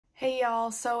Hey y'all,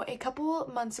 so a couple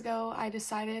months ago I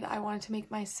decided I wanted to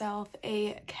make myself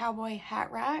a cowboy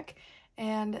hat rack,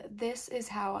 and this is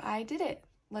how I did it.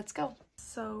 Let's go.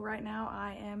 So right now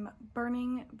I am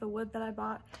burning the wood that I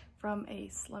bought from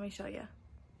Ace. Let me show you.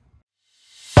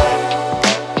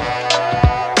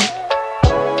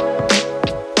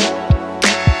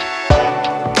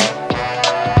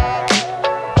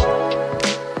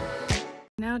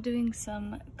 Now doing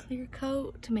some clear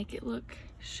coat to make it look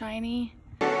shiny.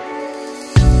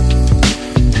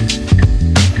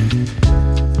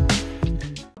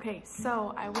 Okay,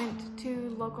 so I went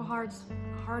to local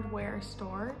hardware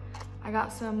store. I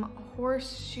got some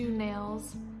horseshoe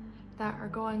nails that are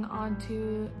going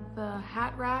onto the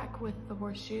hat rack with the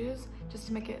horseshoes, just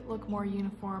to make it look more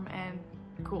uniform and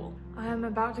cool. I'm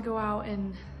about to go out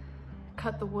and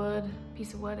cut the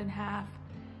piece of wood in half,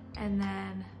 and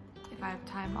then if I have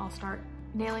time, I'll start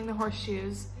nailing the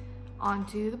horseshoes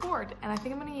onto the board. And I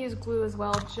think I'm gonna use glue as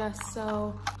well, just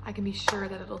so I can be sure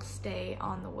that it'll stay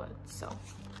on the wood. So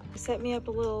set me up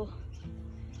a little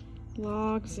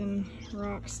logs and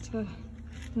rocks I'm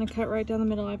gonna cut right down the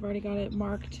middle. I've already got it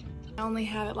marked. I only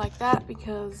have it like that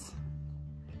because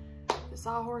the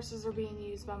sawhorses are being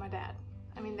used by my dad.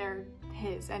 I mean, they're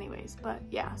his anyways, but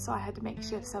yeah, so I had to make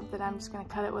shift something. I'm just gonna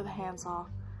cut it with a handsaw.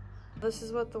 This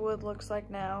is what the wood looks like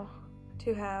now,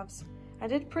 2 halves. I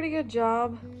did a pretty good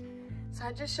job. So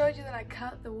I just showed you that I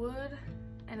cut the wood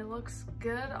and it looks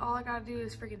good. All I gotta do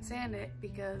is freaking sand it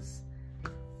because,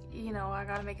 you know, I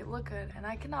gotta make it look good. And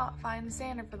I cannot find the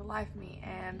sander for the life of me.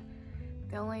 And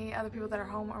the only other people that are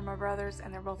home are my brothers,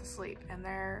 and they're both asleep. And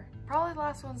they're probably the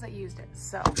last ones that used it.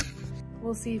 So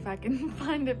we'll see if I can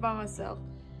find it by myself,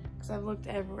 because I've looked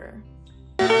everywhere.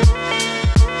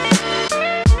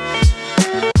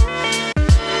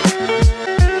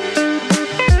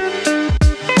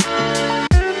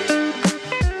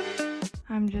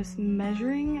 I'm just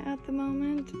measuring at the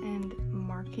moment and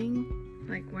marking,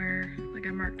 like I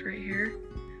marked right here,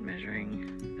 and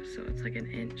measuring so it's like 1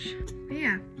 inch. But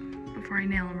yeah, before I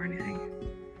nail them or anything.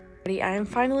 I am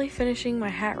finally finishing my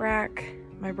hat rack.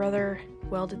 My brother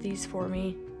welded these for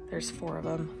me. There's 4 of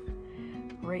them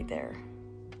right there.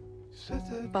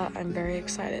 But I'm very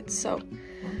excited, so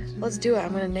let's do it.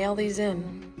 I'm gonna nail these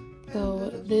in. So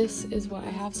this is what I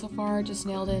have so far. Just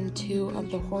nailed in 2 of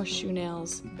the horseshoe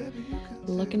nails.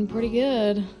 Looking pretty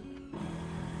good.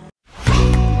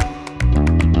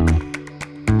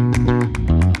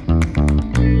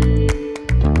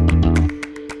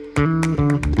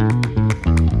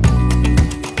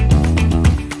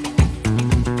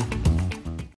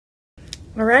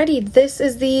 Alrighty, this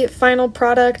is the final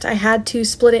product. I had to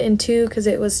split it in 2 because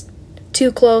it was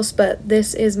too close, but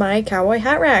this is my cowboy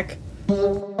hat rack.